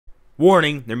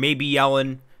Warning, there may be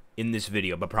yelling in this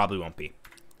video, but probably won't be.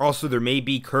 Also, there may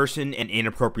be cursing and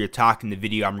inappropriate talk in the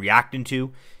video I'm reacting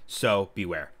to, so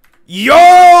beware.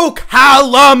 Yo,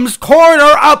 Callums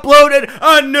Corner uploaded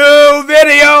a new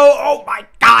video. Oh my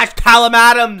gosh, Callum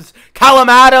Adams. Callum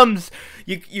Adams.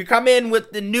 You come in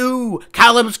with the new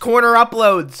Callums Corner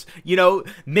uploads. You know,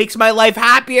 makes my life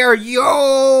happier.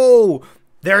 Yo,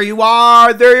 there you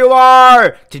are. There you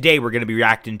are. Today we're going to be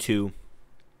reacting to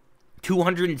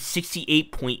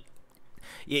 268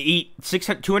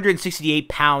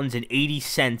 pounds and 80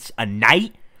 cents a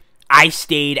night. I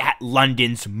stayed at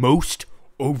London's most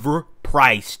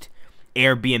overpriced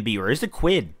Airbnb, or is it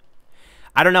quid?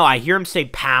 I don't know. I hear him say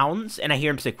pounds and I hear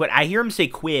him say quid. I hear him say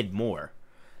quid more.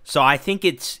 So I think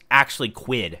it's actually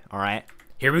quid, all right?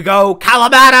 Here we go,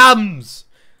 Callum Adams!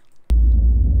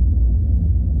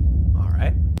 All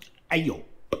right. Ayo,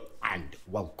 and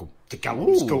welcome to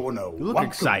Callums Corner. You look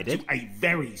excited. To a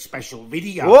very special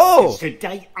video. Whoa!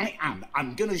 Today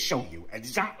I'm going to show you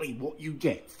exactly what you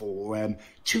get for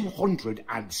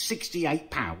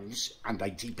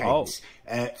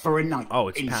 £268.80 for a night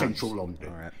in pounds. central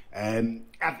London. All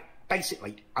right.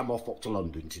 Basically, I'm off up to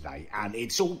London today, and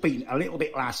it's all been a little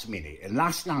bit last minute. And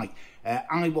last night,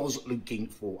 I was looking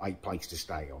for a place to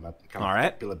stay on a kind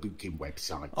of popular booking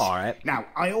website. All right. Now,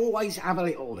 I always have a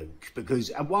little look,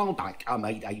 because a while back, I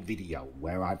made a video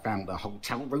where I found a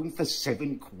hotel room for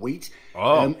 £7.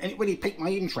 And it really piqued my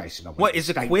interest. And what, is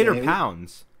it quid or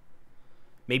pounds?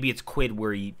 Maybe it's quid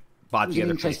where you bought the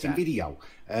other place. It was an interesting video.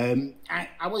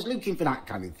 I was looking for that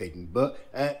kind of thing, but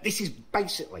this is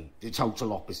basically the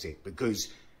total opposite, because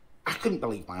I couldn't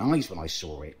believe my eyes when I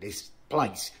saw it. This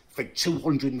place for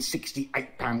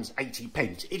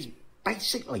 £268.80 is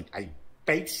basically a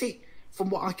basic. From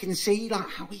what I can see, like,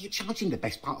 how are you charging the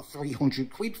best part of 300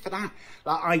 quid for that?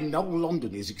 Like, I know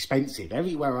London is expensive.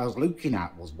 Everywhere I was looking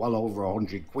at was well over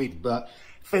 100 quid, but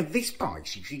for this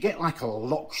price, you could get like a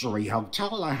luxury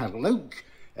hotel. I had a look.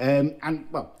 And,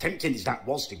 well, tempting as that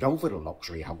was to go for the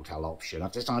luxury hotel option,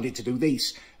 I've decided to do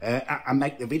this and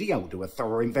make the video, do a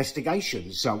thorough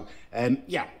investigation. So,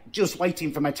 yeah, just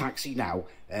waiting for my taxi now,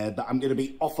 but I'm going to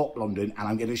be off up London, and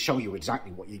I'm going to show you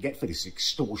exactly what you get for this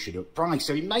extortionate price.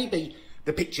 So maybe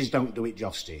the pictures don't do it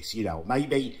justice, you know.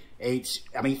 Maybe it's,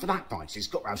 I mean, for that price, it's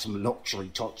got to have some luxury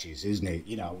touches, isn't it?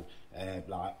 You know,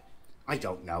 like, I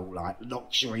don't know, like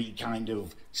luxury kind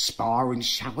of spa and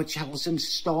shower gels and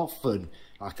stuff, and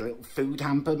like a little food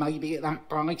hamper maybe at that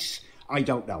price. I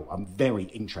don't know. I'm very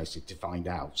interested to find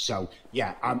out. So,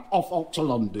 yeah, I'm off up to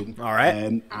London. All right.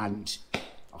 And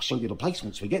I'll show you the place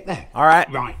once we get there. All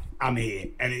right. Right, I'm here.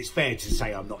 And it's fair to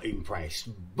say I'm not impressed.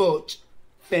 But,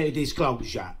 fair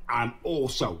disclosure, I'm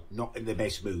also not in the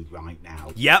best mood right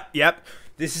now. Yep.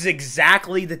 This is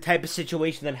exactly the type of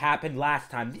situation that happened last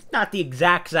time. It's not the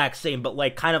exact same, but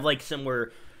like kind of like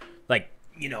similar, like,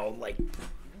 you know, like,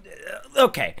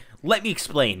 okay, let me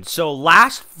explain. So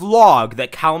last vlog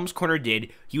that Callums Corner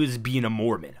did, he was being a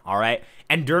Mormon, all right?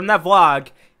 And during that vlog,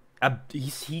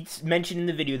 he mentioned in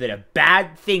the video that a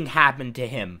bad thing happened to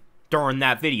him during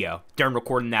that video, during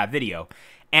recording that video.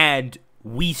 And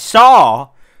we saw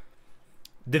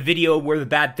the video where the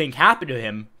bad thing happened to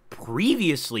him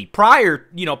previously, prior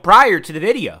to the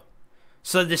video.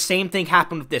 So the same thing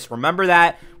happened with this. Remember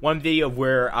that one video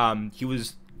where he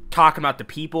was talking about the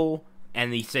people,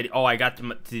 and he said, oh, I got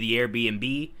them to the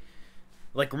Airbnb?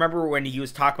 Like, remember when he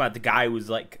was talking about the guy who was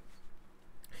like,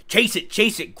 chase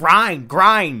it,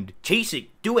 grind, chase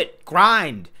it, do it,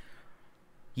 grind.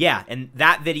 Yeah, and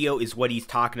that video is what he's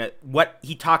talking about. What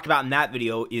he talked about in that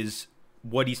video is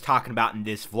what he's talking about in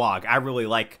this vlog. I really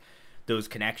like those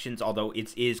connections, although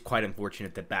it is quite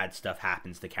unfortunate that bad stuff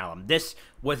happens to Callum. This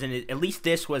wasn't, at least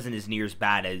this wasn't as near as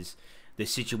bad as the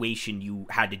situation you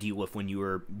had to deal with when you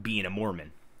were being a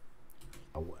Mormon.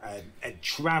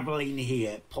 Travelling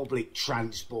here, public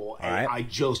transport, I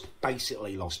just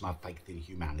basically lost my faith in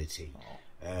humanity.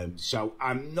 So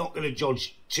I'm not going to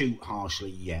judge too harshly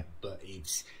yet, but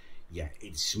it's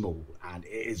small, and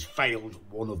it has failed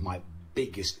one of my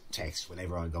biggest tests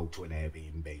whenever I go to an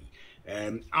Airbnb.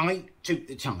 I took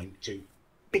the time to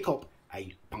pick up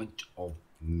a pint of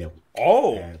milk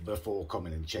before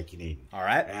coming and checking in. All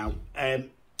right. Now,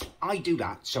 I do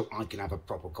that so I can have a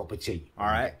proper cup of tea when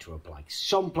I get to a place.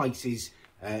 Some places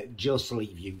just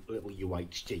leave you little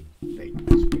UHT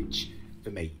things, which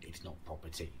for me, it's not proper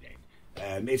tea then.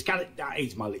 That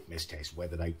is my litmus test,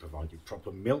 whether they provided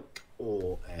proper milk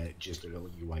or just a little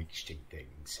UHT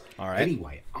things. All right.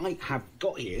 Anyway, I have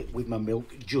got here with my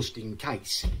milk just in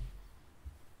case.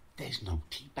 There's no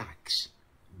tea bags.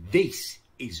 This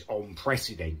is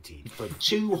unprecedented. For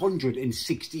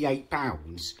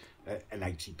 £268, and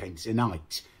 80 pence a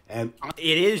night.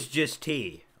 It is just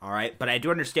tea, all right? But I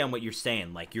do understand what you're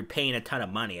saying. Like, you're paying a ton of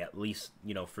money, at least,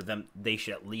 you know, for them, they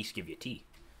should at least give you tea.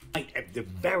 I, at the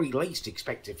very least,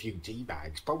 expect a few tea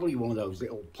bags. Probably one of those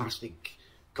little plastic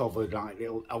covered, like,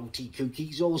 little OT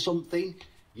cookies or something.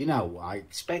 You know, I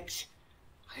expect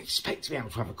to be able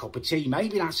to have a cup of tea.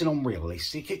 Maybe that's an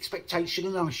unrealistic expectation,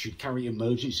 and I should carry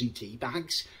emergency tea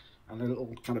bags and a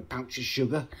little kind of pouch of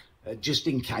sugar, just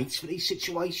in case for these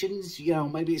situations. You know,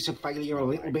 maybe it's a failure a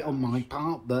little bit on my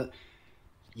part, but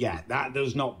yeah, that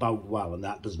does not bode well, and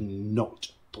that does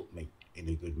not put me in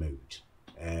a good mood.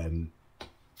 I'm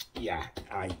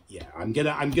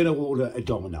gonna order a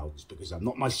Domino's because I'm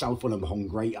not myself when I'm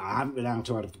hungry. I haven't been able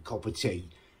to have a cup of tea.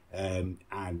 And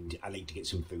I need to get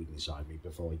some food inside me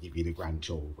before I give you the grand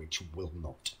tour, which will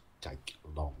not take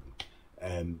long.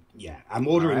 I'm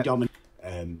ordering Domino's.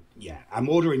 I'm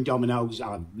ordering Domino's.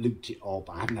 I've looked it up.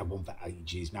 I haven't had one for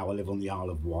ages. Now I live on the Isle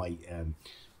of Wight.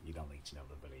 You don't need to know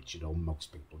the village, you know,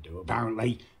 most people do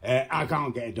apparently. I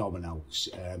can't get a Domino's,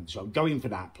 so I'm going for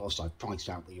that. Plus I've priced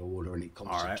out the order and it comes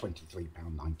to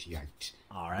 £23.98.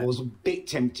 All right. I was a bit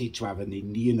tempted to have an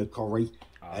Indian curry.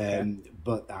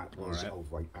 But that was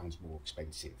over £8 more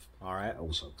expensive. All right. I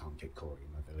also can't get curry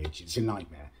in my village. It's a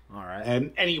nightmare. All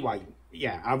right. Anyway,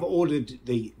 yeah, I've ordered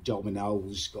the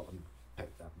Domino's.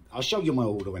 I'll show you my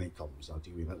order when it comes. I'll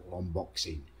do a little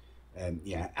unboxing.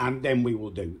 And then we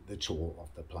will do the tour of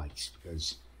the place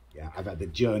because, I've had the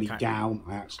journey down.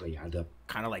 I actually had a...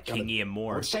 Kind of like King Ian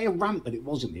Moore. I'd say a rant, but it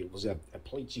wasn't. It was a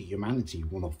plea to humanity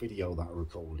one-off video that I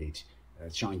recorded.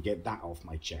 Try and get that off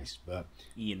my chest, but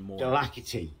Ian Moore.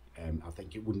 Delackety, I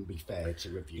think it wouldn't be fair to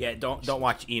review. Yeah, don't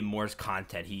watch Ian Moore's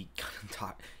content. He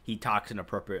talks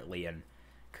inappropriately and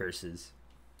curses.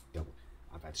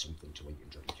 I've had something to eat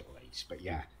and drink at least, but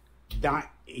yeah,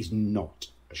 that is not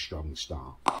a strong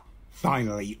start.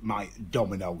 Finally, my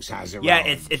Domino's has arrived.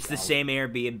 Yeah, it's the same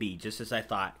Airbnb, just as I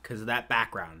thought, because of that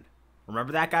background.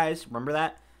 Remember that, guys? Remember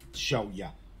that? Show ya.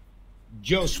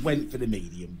 Just went for the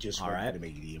medium. For the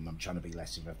medium. I'm trying to be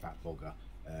less of a fat bugger.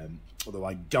 Although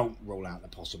I don't rule out the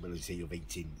possibility of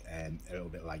eating a little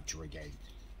bit later again.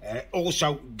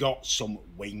 Also got some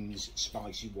wings,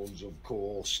 spicy ones, of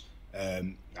course,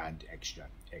 and extra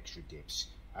dips.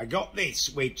 I got this,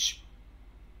 which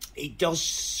it does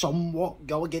somewhat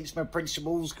go against my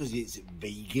principles because it's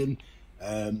vegan.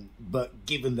 But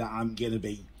given that I'm going to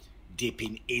be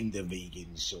dipping in the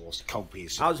vegan sauce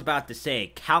copiously. I was about to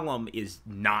say, Callum is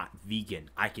not vegan.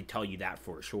 I can tell you that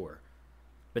for sure.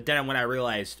 But then when I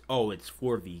realized, oh, it's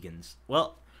for vegans.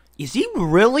 Well, is he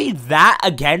really that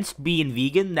against being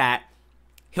vegan that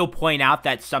he'll point out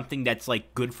that something that's,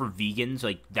 like, good for vegans,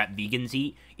 like, that vegans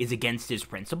eat, is against his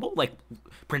principles? Like,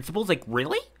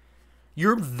 really?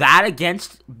 You're that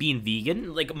against being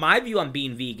vegan? Like, my view on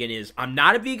being vegan is, I'm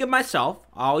not a vegan myself.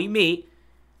 I'll eat meat.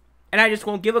 And I just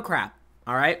won't give a crap,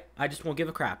 all right? I just won't give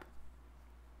a crap.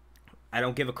 I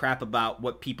don't give a crap about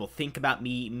what people think about me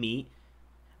eating meat.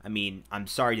 I mean, I'm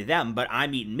sorry to them, but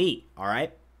I'm eating meat, all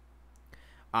right?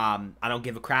 I don't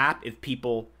give a crap if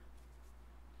people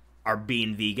are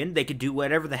being vegan. They could do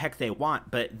whatever the heck they want,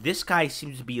 but this guy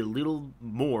seems to be a little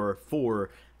more for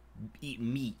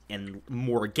eating meat and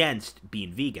more against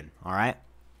being vegan, all right?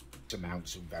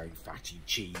 Amounts of very fatty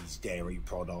cheese, dairy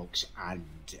products, and...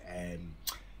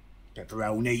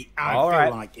 pepperoni. I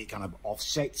feel like it kind of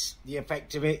offsets the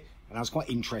effect of it, and I was quite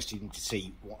interested to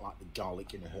see what like the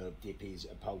garlic and herb dip is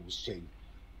opposed to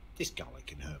this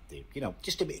garlic and herb dip. You know,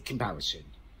 just a bit of comparison.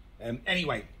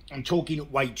 Anyway, I'm talking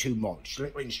way too much. A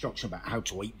little instruction about how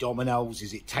to eat Domino's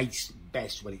is it tastes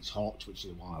best when it's hot, which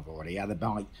is why I've already had a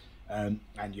bite, and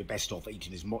you're best off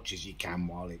eating as much as you can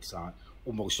while it's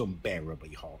almost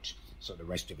unbearably hot. So the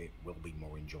rest of it will be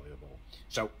more enjoyable.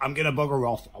 So I'm going to bugger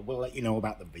off. I will let you know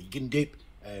about the vegan dip,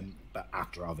 but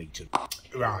after I've eaten.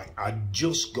 Right, I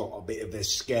just got a bit of a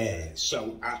scare.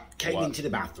 So I came into the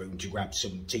bathroom to grab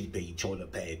some TP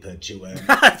toilet paper to...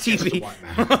 TP.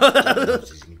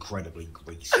 This is incredibly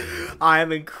greasy.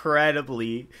 I'm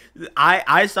incredibly...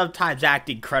 I sometimes act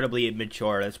incredibly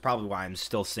immature. That's probably why I'm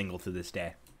still single to this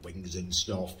day. Wings and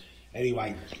stuff.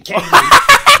 Anyway, he's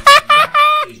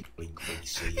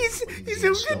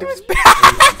into his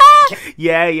back.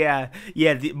 Yeah.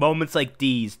 The moments like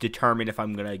these determine if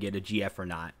I'm gonna get a GF or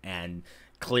not, and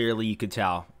clearly you could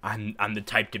tell I'm the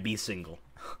type to be single.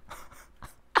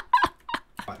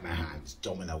 Like my hands,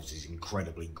 Domino's is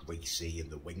incredibly greasy, and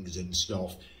the wings and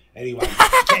stuff. Anyway,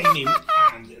 came in,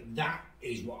 and that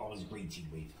is what I was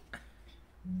greeted with.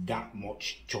 that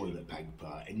much toilet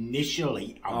paper.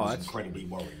 Initially, I was incredibly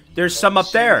worried. There's some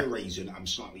up there. For the reason, I'm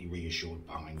slightly reassured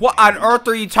behind. What on earth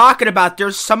are you talking about?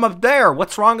 There's some up there.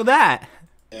 What's wrong with that?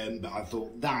 But I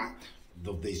thought that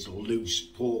this loose,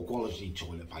 poor quality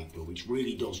toilet paper, which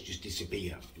really does just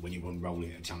disappear when you unroll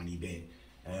it a tiny bit.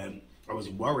 I was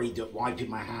worried that wiping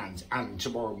my hands and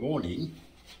tomorrow morning,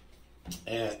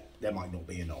 there might not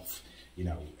be enough. You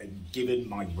know, and given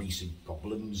my recent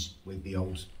problems with the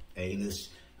old anus,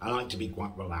 I like to be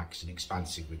quite relaxed and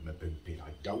expansive with my pooping. I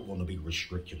don't want to be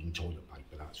restricted on toilet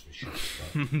paper, that's for sure.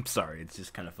 I'm sorry, it's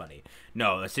just kind of funny.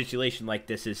 No, a situation like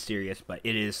this is serious, but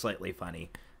it is slightly funny.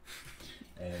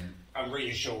 I'm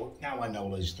reassured. Now I know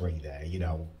there's 3 there, you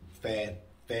know. Fair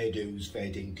dues, fair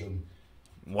dinkum.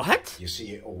 What? You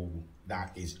see it all.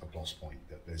 That is a plus point.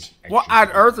 That there's. What on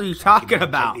earth are you talking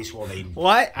about? Take this one in,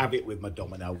 what? Have it with my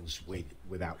dominoes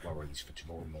without worries for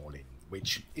tomorrow morning,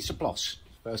 which is a plus.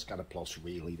 First kind of plus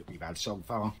really that we've had so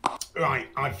far. Right,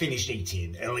 I've finished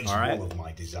eating. At least one of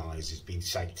my desires has been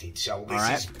sated. So this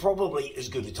is probably as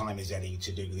good a time as any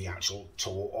to do the actual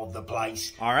tour of the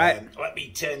place. All right. Let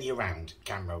me turn you around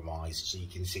camera-wise so you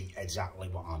can see exactly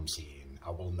what I'm seeing.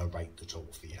 I will narrate the tour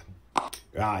for you.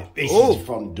 Right, this is the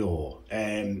front door.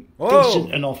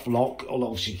 Decent enough lock,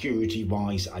 although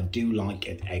security-wise, I do like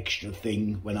an extra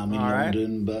thing when I'm in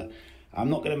London, but I'm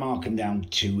not going to mark them down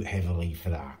too heavily for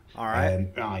that. All right.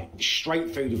 Right,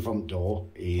 straight through the front door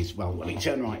is, well, let me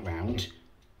turn right round.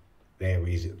 There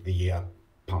is the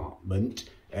apartment.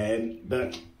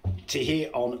 But to here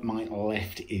on my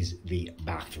left is the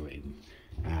bathroom.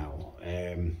 Now,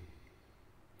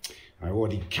 I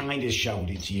already kind of showed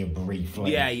it to you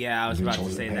briefly. Yeah, I was about to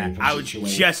say that. I was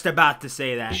just about to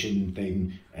say that.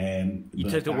 Thing, you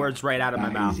took the words right out of my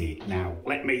mouth. Now,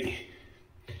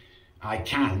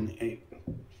 I'm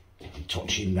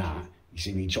touching that. You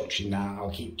see me touching that,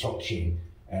 I'll keep touching.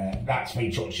 That's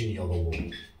me touching the other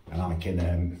one. And I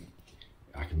can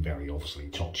very obviously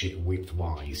touch it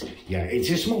width-wise. Yeah, it's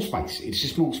a small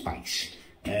space.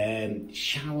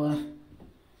 Shower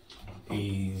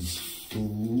is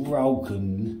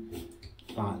broken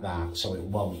like that, so it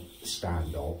won't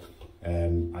stand up.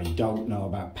 I don't know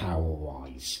about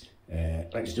power-wise.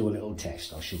 Let's do a little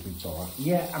test. I should be fine.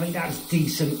 Yeah, I mean, that's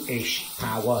decent-ish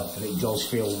power, and it does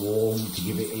feel warm to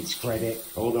give it its credit.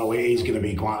 Although it is going to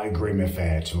be quite a grim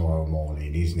affair tomorrow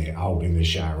morning, isn't it? Holding the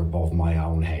shower above my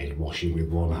own head, washing with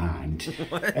one hand.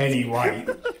 Anyway,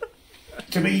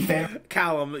 to be fair...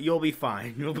 Callum, you'll be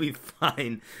fine. You'll be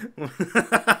fine.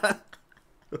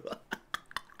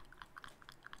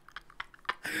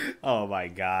 Oh my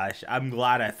gosh. I'm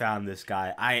glad I found this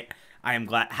guy. I am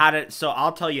glad. So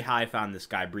I'll tell you how I found this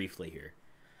guy briefly here.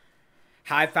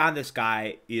 How I found this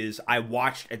guy is I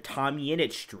watched a Tom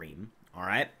Yinit stream, all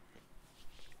right?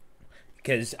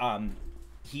 Because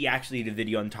he actually did a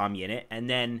video on Tom Yinit, and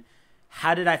then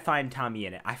how did I find Tom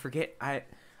Yinit? I forget. I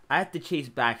have to chase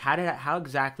back. How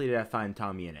exactly did I find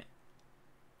Tom Yinit?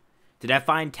 Did I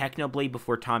find Technoblade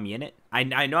before Tom Yinit? I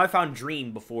know I found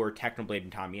Dream before Technoblade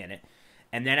and Tom Yinit,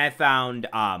 and then I found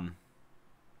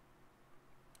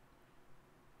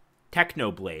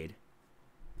Technoblade,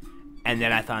 and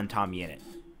then I found Tom Yinit.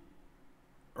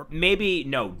 Or maybe,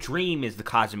 no, Dream is the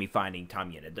cause of me finding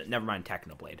Tom Yinit. Never mind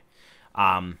Technoblade.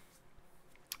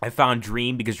 I found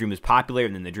Dream because Dream was popular,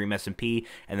 and then the Dream SMP,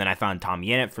 and then I found Tom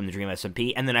Yinit from the Dream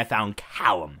SMP, and then I found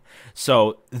Callum.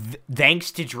 So,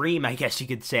 thanks to Dream, I guess you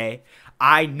could say,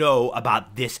 I know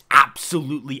about this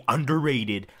absolutely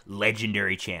underrated,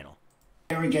 legendary channel.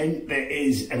 There again, there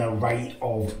is an array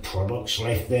of products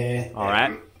left there. All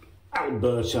right.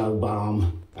 Alberto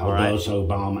Balm,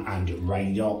 and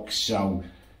Radox. So,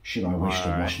 should I wish to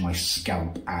wash my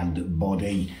scalp and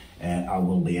body, I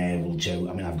will be able to.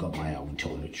 I mean, I've got my own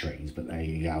toiletries, but there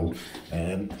you go.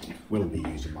 Will be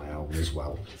using my own as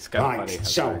well. Right,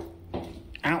 so,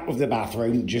 out of the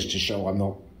bathroom, just to show I'm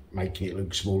not making it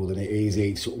look smaller than it is,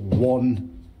 it's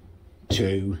 1,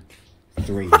 2,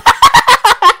 3.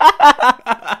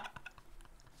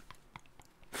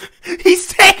 He's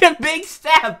taking big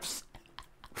steps.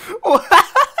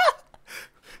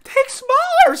 Take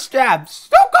smaller steps.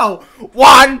 Don't go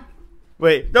 1.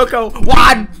 Wait, don't go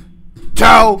 1,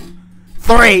 2,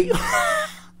 3.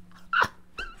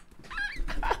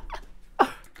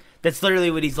 That's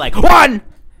literally what he's like. 1,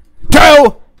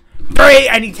 2, 3,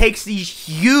 and he takes these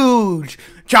huge,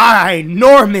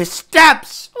 ginormous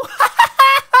steps.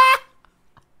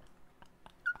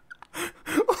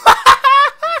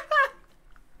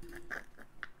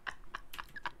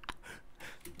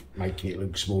 Making it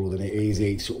look smaller than it is.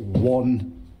 It's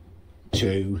 1,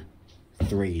 2,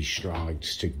 3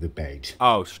 strides to the bed.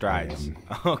 Oh, strides.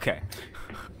 Okay.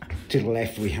 To the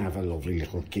left, we have a lovely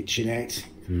little kitchenette.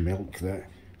 Milk that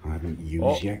I haven't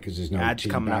used yet because there's no tea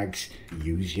bags.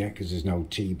 Used yet because there's no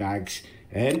tea bags.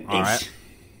 It's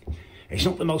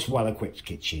not the most well-equipped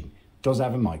kitchen. It does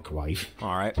have a microwave.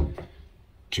 All right.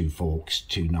 2 forks,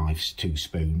 2 knives, 2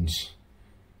 spoons,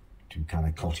 2 kind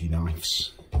of cotty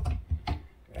knives.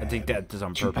 I think that does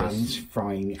on 2 purpose. pans,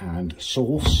 frying and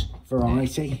sauce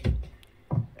variety,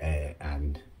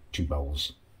 and 2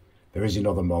 bowls. There is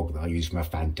another mug that I use for my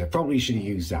Fanta. Probably should have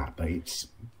used that, but is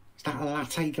that a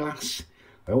latte glass?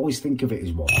 I always think of it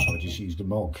as one, so I just used a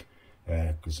mug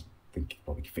because I think it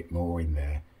probably could fit more in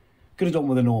there. Could have done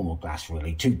with a normal glass,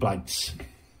 really. 2 plates.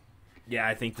 Yeah,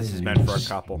 I think this is meant for a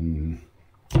couple.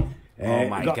 Oh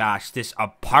my gosh, this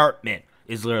apartment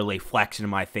is literally flexing in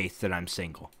my face that I'm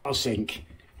single. A sink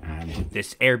and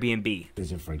this Airbnb.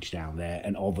 There's a fridge down there,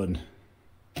 an oven,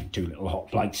 2 little hot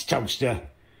plates, toaster,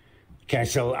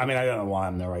 kettle. I mean, I don't know why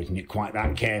I'm narrating it quite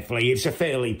that carefully. It's a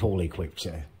fairly poorly equipped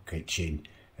kitchen.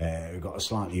 We've got a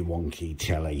slightly wonky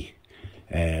telly,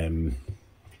 some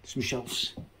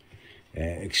shelves.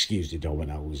 Excuse the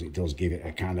dominoes, it does give it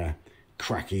a kind of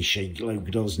cracky chic look,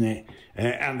 doesn't it?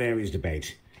 And there is the bed.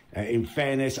 In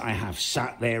fairness, I have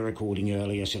sat there recording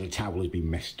earlier, so the towel has been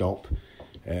messed up.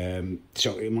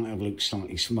 So it might have looked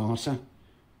slightly smarter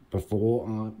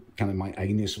before kind of my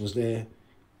anus was there.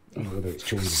 I don't know whether it's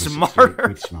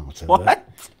smarter. Smarter. What? But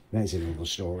there's another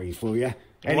story for you.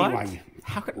 Anyway,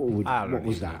 what? What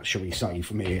was that? Shall we say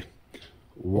from here?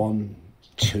 1,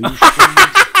 2, 3,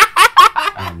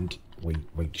 and we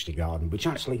reached the garden, which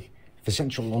actually for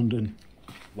central London.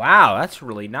 Wow, that's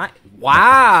really nice.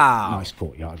 Wow. Nice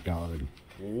courtyard garden.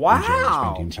 Wow.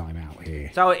 Enjoy spending time out here.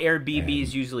 That's how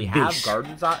Airbnbs usually have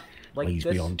gardens like leads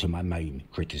this. me on to my main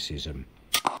criticism.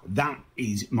 That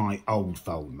is my old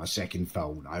phone, my second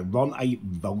phone. I run a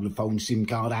Vodafone SIM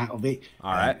card out of it.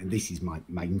 All right. And this is my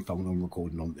main phone I'm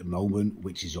recording on at the moment,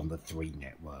 which is on the 3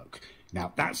 network.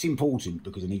 Now, that's important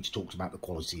because I need to talk about the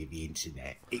quality of the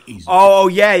internet. It is. Oh,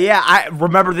 yeah. I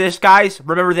remember this, guys.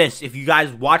 Remember this. If you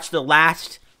guys watched the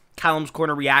last Callums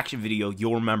Corner reaction video,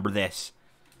 you'll remember this.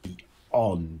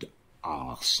 On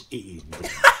arse. It is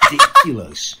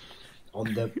ridiculous. On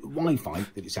the Wi-Fi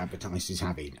that it's advertised as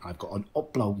having, I've got an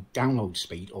download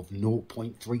speed of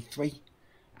 0.33,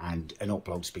 and an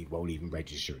upload speed won't even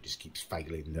register. It just keeps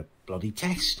failing the bloody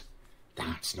test.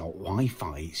 That's not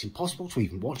Wi-Fi. It's impossible to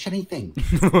even watch anything.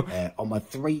 On my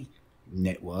 3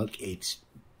 network, it's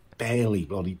barely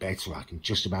bloody better. I can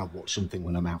just about watch something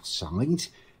when I'm outside.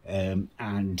 And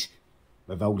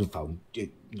my Vodafone,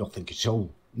 nothing at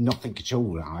all. Nothing at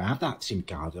all. I have that SIM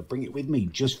card. I bring it with me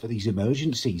just for these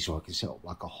emergencies so I can set up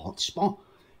like a hotspot.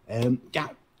 Yeah,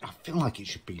 I feel like it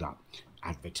should be like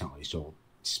advertised or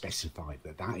specified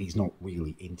that that is not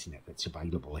really internet that's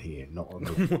available here. Not on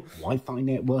the Wi-Fi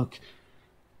network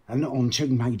and not on 2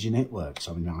 major networks.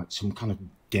 I mean, like some kind of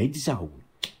dead zone.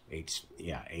 It's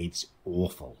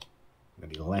awful. I'm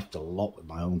going to be left a lot with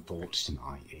my own thoughts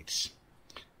tonight. It's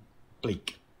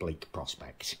bleak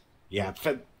prospect. Yeah,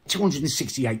 for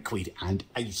 268 quid and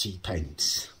 80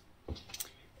 pence.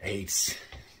 It's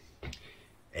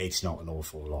not an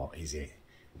awful lot, is it?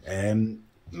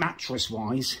 Mattress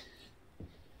wise,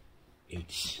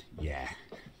 it's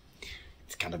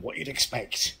kind of what you'd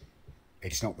expect.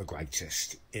 It's not the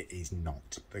greatest. It is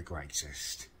not the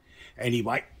greatest.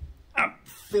 Anyway, I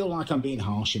feel like I'm being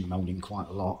harsh and moaning quite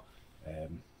a lot.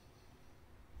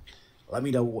 Let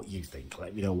me know what you think.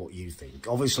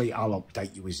 Obviously, I'll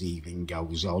update you as the evening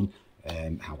goes on,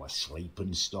 how I sleep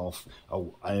and stuff.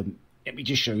 Let me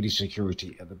just show you the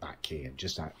security at the back here.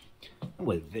 Just that,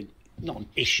 well, not an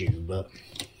issue, but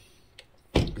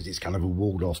because it's kind of a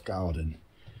walled-off garden.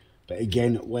 But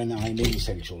again, when I'm in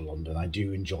central London, I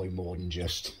do enjoy more than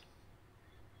just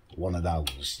one of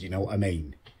those. You know what I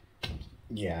mean?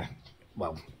 Yeah,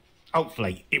 well,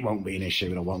 hopefully it won't be an issue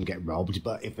and I won't get robbed,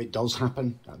 but if it does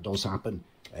happen, that does happen,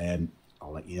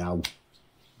 I'll let you know.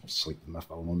 Sleep with my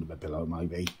phone under my pillow,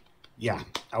 maybe. Yeah,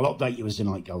 I'll update you as the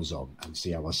night goes on and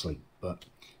see how I sleep, but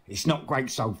it's not great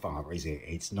so far, is it?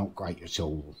 It's not great at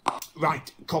all.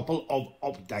 Right, a couple of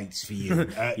updates for you.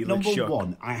 Number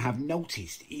 1, I have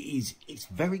noticed it's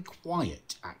very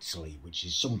quiet, actually, which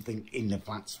is something in the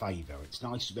flat's favour. It's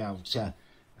nice to be able to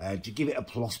give it a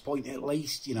plus point at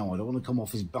least. You know, I don't want to come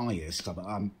off as biased.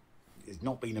 There's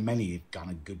not been many kind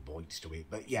of good points to it.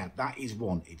 But yeah, that is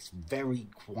one. It's very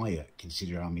quiet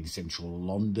considering I'm in central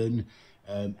London.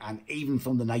 And even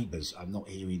from the neighbours, I'm not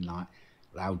hearing like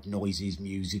loud noises,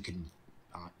 music and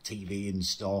TV and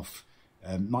stuff.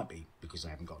 Might be because I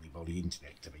haven't got anybody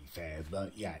internet, to be fair.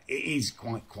 But yeah, it is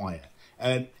quite quiet.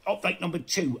 Update number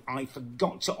 2. I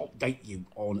forgot to update you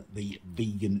on the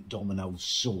vegan Domino's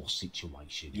sauce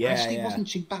situation. Yeah, Actually, it wasn't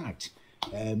too bad.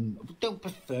 Don't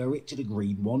prefer it to the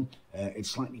green one.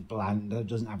 It's slightly blander,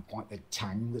 doesn't have quite the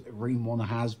tang that the green one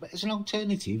has, but it's an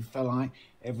alternative for like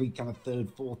every kind of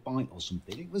 3rd, 4th bite or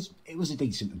something. It was a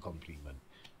decent accompaniment,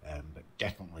 but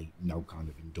definitely no kind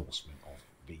of endorsement of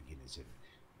veganism.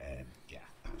 Yeah,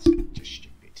 that's just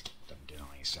stupid. Don't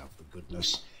deny yourself, for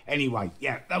goodness. Anyway,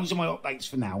 yeah, those are my updates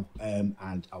for now,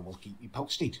 and I will keep you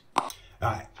posted.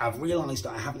 I've realised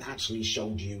that I haven't actually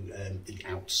showed you the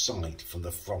outside from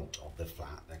the front of the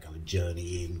flat. They're kind of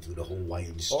journeying through the hallway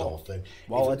and stuff. And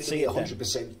well, if let's see it.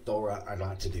 100% thorough, I'd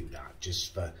like to do that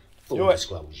just for full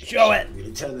disclosure. Show it. I'm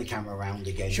going to turn the camera around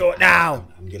again. Show it now.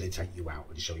 I'm going to take you out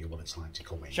and show you what it's like to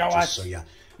come in. Show just us. So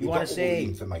you want to see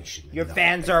information. Your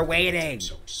fans are waiting.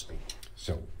 So to speak.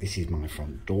 So this is my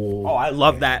front door. Oh, I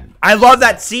love that. I love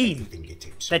that scene.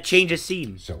 That change of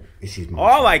scene. So this is my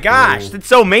oh my gosh, that's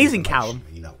so amazing, Callum.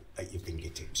 You know, at your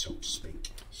fingertips, so to speak.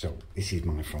 So this is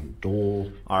my front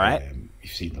door. All right.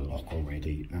 You've seen the lock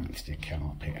already. That's the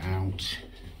carpet out.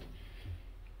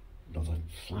 Another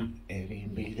flat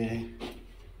Airbnb there.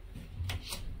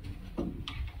 I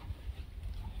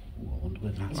wonder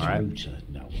whether that's a router.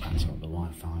 No, that's not the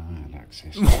Wi-Fi I had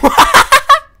access to.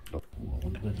 I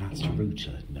wonder whether that's a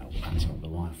router. No, that's not the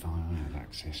Wi-Fi I have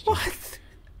access to. What?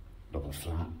 Another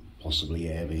flat, possibly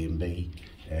Airbnb,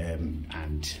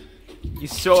 and... You're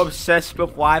so obsessed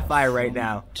with Wi-Fi right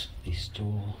now. This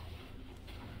door...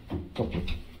 Oh,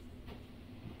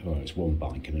 it's one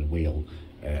bike and a wheel,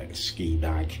 a ski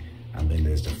bag, and then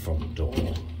there's the front door.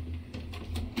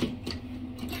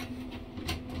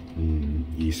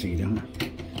 You see that?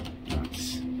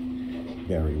 That's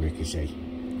very rickety.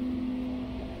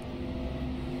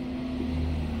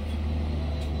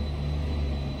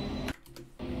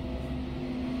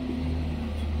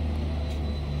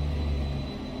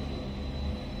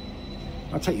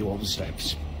 I'll take you on the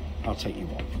steps. I'll take you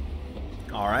on.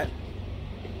 All right.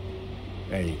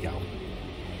 There you go.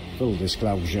 Full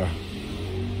disclosure.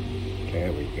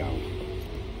 There we go.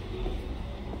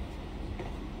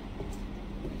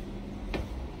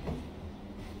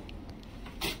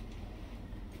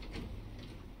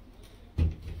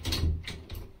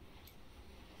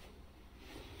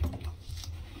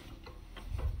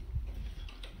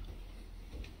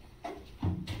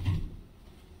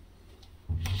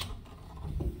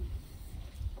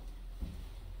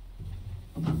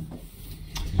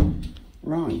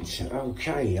 Right,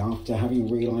 okay, after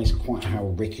having realised quite how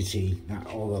rickety that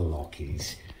other lock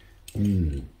is,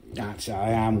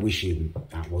 I am wishing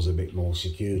that was a bit more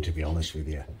secure, to be honest with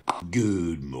you.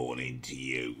 Good morning to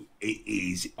you. It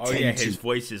is... Oh yeah, his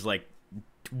voice is like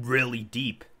really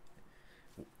deep,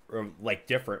 or like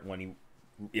different when he,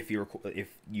 if you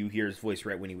hear his voice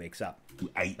right when he wakes up,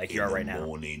 like you are right now.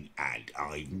 Morning, and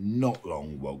I've not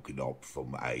long woken up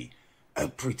from a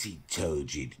pretty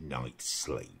turgid night's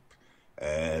sleep.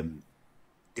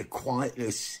 The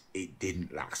quietness, it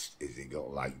didn't last as it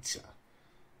got later.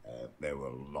 There were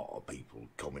a lot of people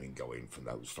coming and going from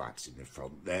those flats in the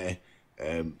front there,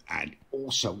 and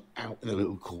also out in a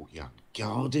little courtyard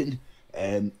garden.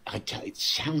 It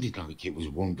sounded like it was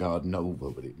one garden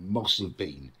over, but it must have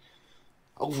been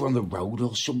over on the road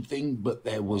or something. But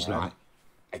there was like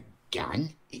a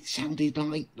gang. It sounded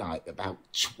like about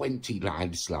 20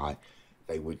 lads, like.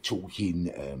 They were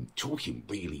talking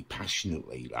really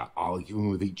passionately, like arguing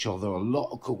with each other, a lot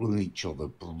of calling each other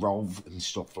brov and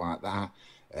stuff like that.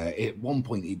 At one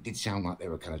point, it did sound like they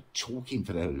were kind of talking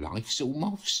for their lives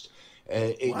almost.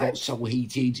 It got so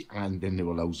heated, and then there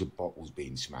were loads of bottles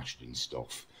being smashed and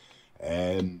stuff.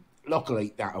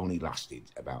 Luckily, that only lasted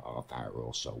about half hour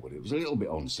or so, but it was a little bit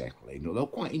unsettling, although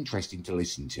quite interesting to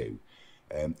listen to.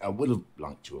 I would have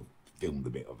liked to have filmed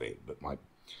a bit of it, but my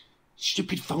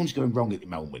stupid phone's going wrong at the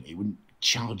moment. It wouldn't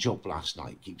charge up last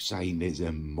night. It keeps saying there's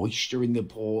moisture in the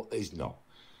port. There's not.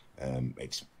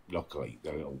 It's luckily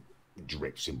the little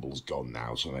drip symbol's gone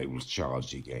now, so it will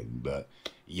charge again. But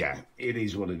yeah, it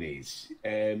is what it is.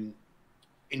 In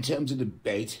terms of the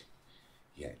bed,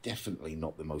 yeah, definitely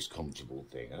not the most comfortable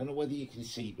thing. I don't know whether you can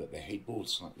see, but the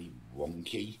headboard's slightly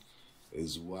wonky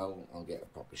as well. I'll get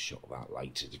a proper shot of that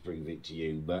later to prove it to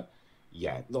you, but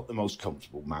yeah, not the most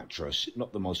comfortable mattress,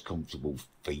 not the most comfortable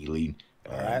feeling,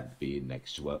 being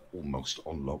next to a almost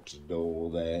unlocked door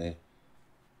there.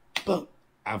 But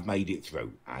I've made it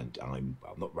through, and I'm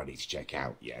not ready to check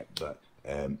out yet, but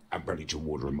I'm ready to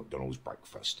order a McDonald's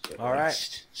breakfast. All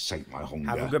right. Sate my hunger.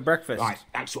 Have a good breakfast. Right,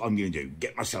 that's what I'm going to do.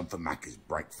 Get myself a Macca's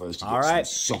breakfast. All right.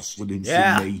 Some sustenance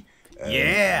in me.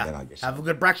 Yeah, and then I guess have a I'll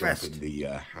good breakfast. jump in the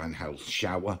handheld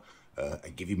shower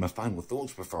and give you my final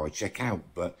thoughts before I check out.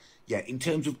 But yeah, in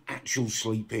terms of actual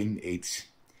sleeping, it's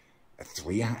a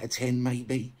 3 out of 10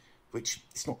 maybe, which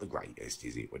it's not the greatest,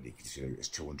 is it, when you consider it's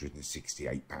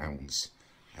 £268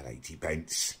 and 80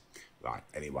 pence. Right,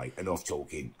 anyway, enough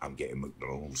talking. I'm getting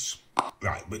McDonald's.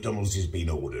 Right, McDonald's has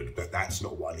been ordered, but that's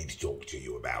not what I need to talk to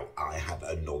you about. I have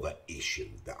another issue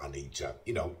that I need to,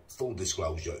 you know, full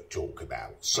disclosure, talk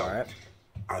about. So, right.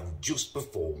 I've just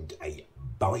performed a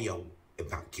bio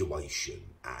evacuation,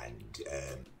 and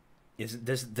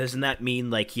doesn't that mean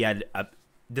like he had a?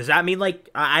 Does that mean like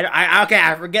okay?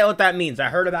 I forget what that means. I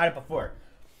heard about it before.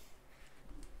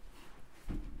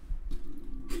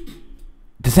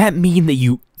 Does that mean that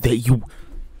you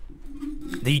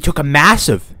took a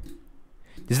massive?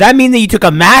 Does that mean that you took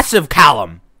a massive,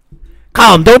 Callum?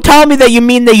 Callum, don't tell me that you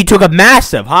mean that you took a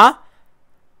massive, huh?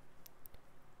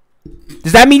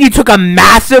 Does that mean you took a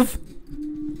massive?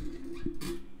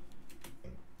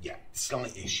 Yeah,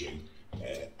 slight issue.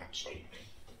 Actually,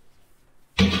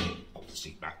 put the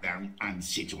seat back down and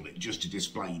sit on it just to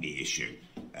display the issue.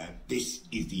 This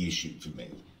is the issue for me.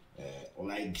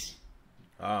 Legs.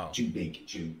 Oh. Too big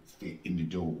to fit in the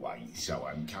doorway, so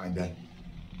I'm kind of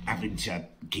having to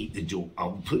keep the door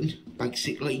open,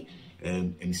 basically,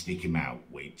 and stick him out,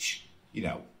 which, you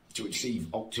know, to achieve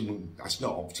optimum, that's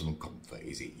not optimum comfort,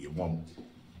 is it? You want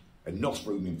enough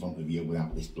room in front of you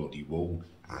without this bloody wall,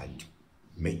 and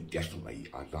me, definitely,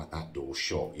 I'd like that door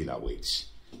shut, you know, it's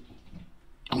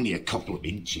only a couple of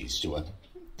inches to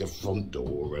the front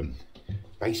door, and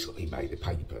basically made of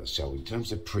paper, so in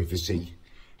terms of privacy,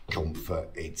 comfort,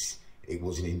 it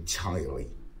was an entirely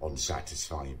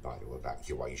unsatisfying bio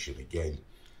evacuation again.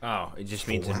 Oh, it just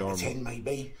means a normal 10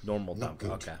 maybe. Normal not dump.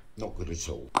 good. Okay. Not good at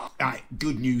all. Right,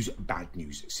 good news, bad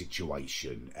news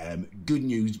situation. Good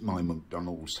news, my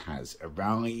McDonald's has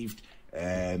arrived.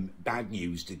 Bad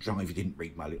news, the driver didn't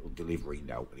read my little delivery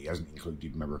note and he hasn't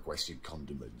included my requested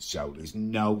condiments. So there's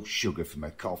no sugar for my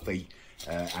coffee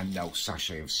and no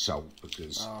sachet of soap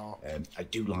because I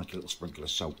do like a little sprinkle of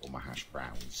soap on my hash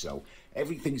browns. So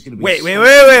everything's going to be... Wait.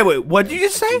 What did you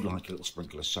just say? I do like a little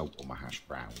sprinkle of soap on my hash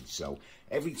browns. So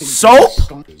everything's... Soap?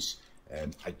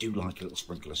 I do like a little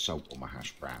sprinkle of soap on my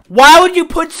hash brown. Why would you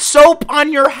put soap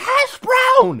on your hash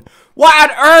brown?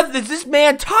 What on earth is this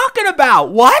man talking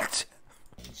about? What?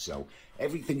 So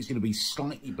everything's going to be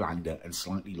slightly blander and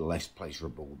slightly less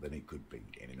pleasurable than it could be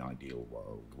in an ideal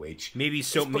world, which maybe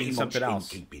soap means something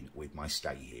else. In keeping with my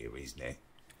stay here, isn't it?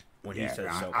 When he says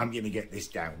soap. I'm going to get this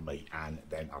down, mate, and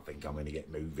then I think I'm going to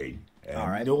get moving. All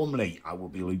right. Normally, I will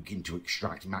be looking to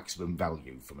extract maximum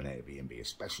value from an Airbnb,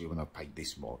 especially when I've paid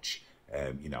this much.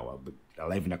 You know,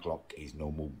 11 o'clock is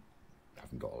normal. I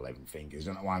haven't got 11 fingers.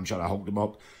 I don't know why I'm trying to hold them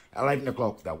up. 11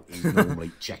 o'clock, though, is normally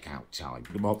checkout time.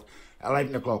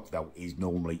 11 o'clock, though, is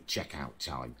normally checkout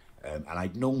time. And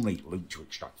I'd normally look to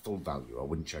extract full value. I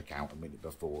wouldn't check out a minute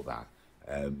before that.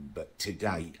 But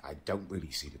today, I don't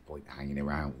really see the point of hanging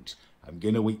around. I'm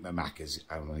going to eat my Maccas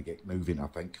and I'm going to get moving, I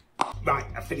think. Right,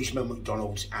 I finished my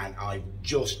McDonald's and I've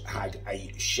just had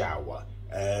a shower.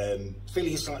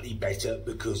 Feeling slightly better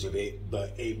because of it,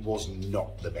 but it was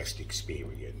not the best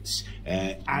experience.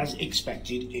 As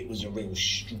expected, it was a real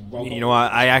struggle. You know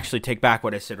what? I actually take back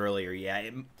what I said earlier. Yeah,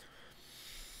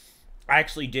 I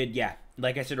actually did. Yeah,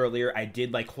 like I said earlier, I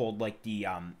did like hold like the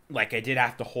like I did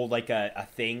have to hold like a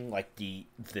thing, like the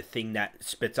thing that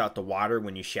spits out the water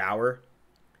when you shower.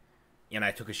 And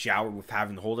I took a shower with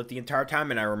having to hold it the entire time,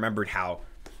 and I remembered how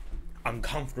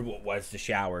uncomfortable it was to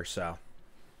shower. So,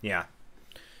 yeah.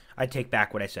 I take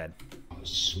back what I said. A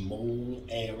small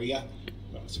area.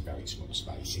 Well, it's a very small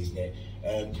space, isn't it?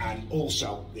 And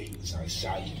also, as I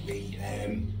say,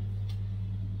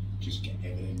 just get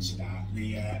evidence of that.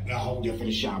 The holder for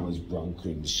the shower's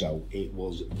broken, so it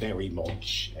was very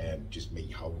much just me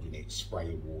holding it,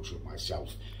 spraying water at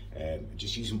myself,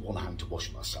 just using one hand to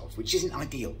wash myself, which isn't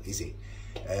ideal, is it?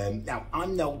 Now,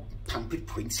 I'm no pampered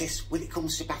princess when it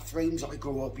comes to bathrooms. I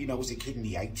grew up, you know, as a kid in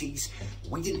the 80s.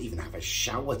 We didn't even have a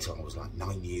shower till I was like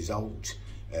 9 years old.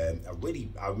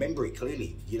 I remember it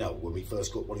clearly, you know, when we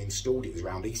first got one installed, it was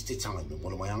around Easter time, and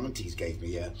one of my aunties gave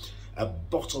me a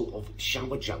bottle of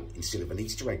shower gel instead of an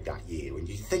Easter egg that year. And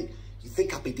you think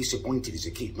I'd be disappointed as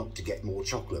a kid not to get more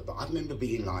chocolate, but I remember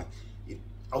being like,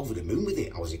 over the moon with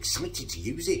it. I was excited to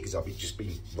use it because I've just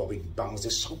been rubbing bars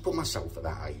of soap on myself at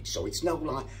that age. So it's no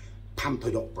like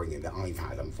pampered upbringing that I've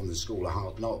had. I'm from the school of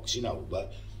hard knocks, you know,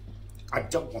 but I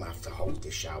don't want to have to hold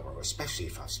the shower, especially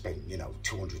if I've spent, you know,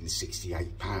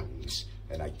 £268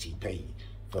 and 80p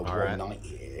for one night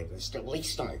here. That's the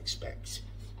least I expect.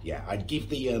 Yeah, I'd give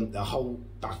the whole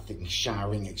bathing,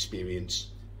 showering experience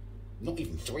not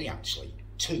even 3 actually,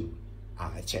 2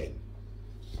 out of 10.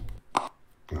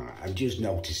 I'm just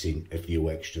noticing a few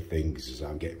extra things as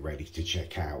I'm getting ready to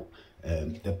check out.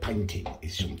 The painting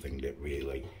is something that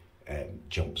really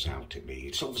jumps out at me.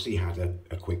 It's obviously had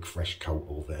a quick fresh coat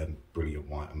of brilliant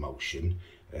white emulsion,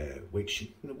 which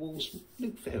the walls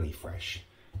look fairly fresh,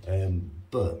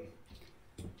 but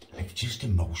they've just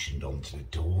emulsioned onto the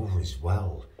door as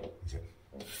well. There's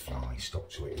a fly stuck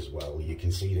to it as well. You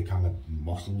can see the kind of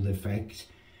mottled effect.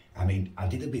 I mean, I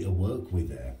did a bit of work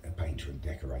with a painter and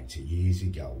decorator years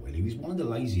ago, and he was one of the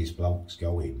laziest blokes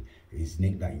going. His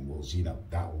nickname was, you know,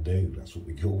 that'll do. That's what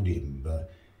we called him.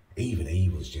 But even he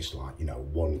was just like, you know,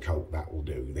 1 coat, that'll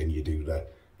do. Then you do the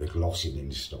glossing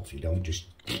and stuff. You don't just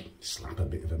slap a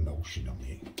bit of emulsion on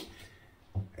it.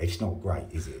 It's not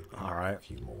great, is it? All right. A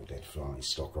few more dead flies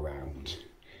stuck around.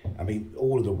 I mean,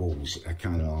 all of the walls are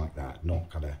kind of like that, not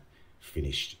kind of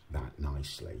finished that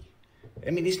nicely.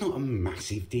 I mean, it's not a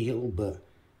massive deal, but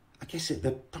I guess at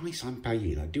the price I'm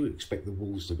paying, I do expect the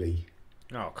walls to be,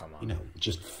 Oh, come on. you know,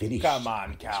 just finished. Come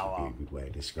on, I guess would be Callum. a good way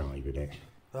of describing it.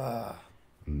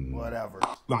 Whatever.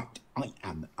 Right,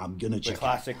 I'm going to check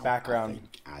classic it out, background.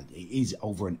 I think, and it is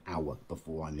over an hour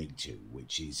before I need to,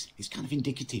 which is kind of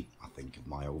indicative, I think, of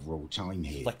my overall time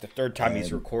here. It's like the 3rd time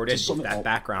he's recorded to sum with it that up,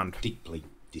 background. Deeply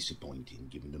disappointing,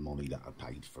 given the money that I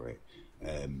paid for it.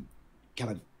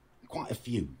 Kind of quite a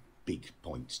few big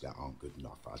points that aren't good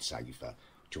enough, I'd say, for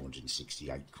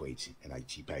 268 quid and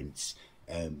 80 pence.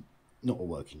 Not a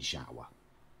working shower,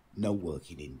 no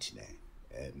working internet,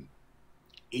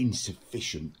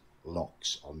 insufficient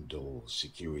locks on doors,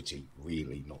 security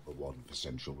really not the one for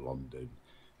central London.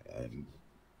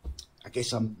 I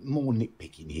guess I'm more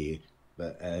nitpicking here,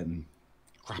 but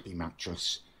crappy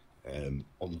mattress,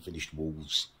 unfinished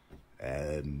walls,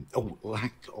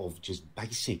 lack of just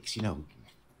basics, you know,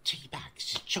 tea bags,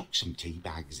 just chuck some tea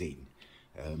bags in,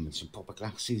 and some proper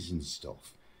glasses and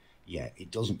stuff. Yeah, it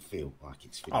doesn't feel like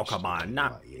it's finished. Oh, come on.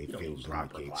 Not it feels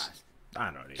like it's glass. I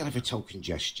know it kind of a token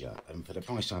gesture, and for the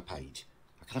price I paid,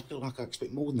 I kind of feel like I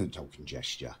expect more than a token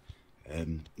gesture.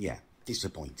 Yeah,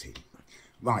 disappointing.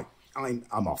 Right, I'm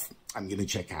off. I'm going to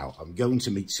check out. I'm going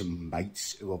to meet some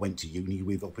mates who I went to uni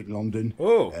with up in London.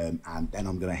 Oh. And then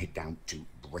I'm going to head down to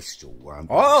Bristol, where I'm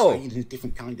staying in a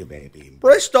different kind of Airbnb.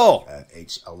 Bristol!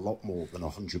 It's a lot more than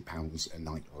 £100 a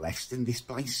night less than this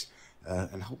place,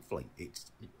 and hopefully it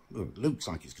looks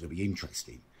like it's going to be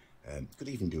interesting. Could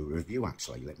even do a review,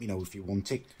 actually. Let me know if you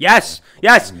want it. Yes,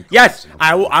 yes, yes.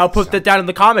 I'll put that down in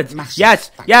the comments. Massive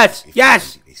Yes, yes,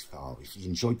 yes. This far. If you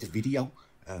enjoyed the video,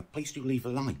 please do leave a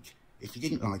like. If you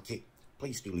didn't like it,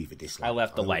 please do leave a dislike. I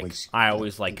left a like. I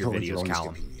always like your encourage videos, honest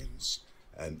Callum. opinions.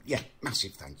 Yeah,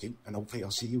 massive thank you, and hopefully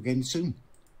I'll see you again soon.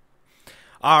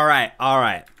 All right, all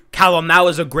right. Callum, that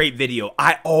was a great video.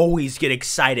 I always get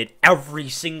excited every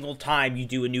single time you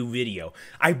do a new video.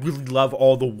 I really love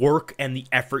all the work and the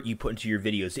effort you put into your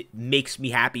videos. It makes me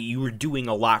happy. You are doing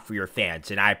a lot for your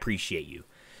fans, and I appreciate you.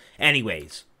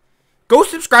 Anyways, go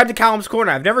subscribe to Callums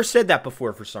Corner. I've never said that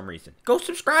before for some reason. Go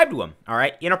subscribe to him, all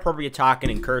right? Inappropriate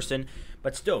talking and cursing,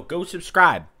 but still, go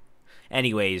subscribe.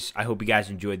 Anyways, I hope you guys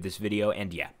enjoyed this video,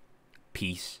 and yeah,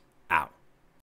 peace out.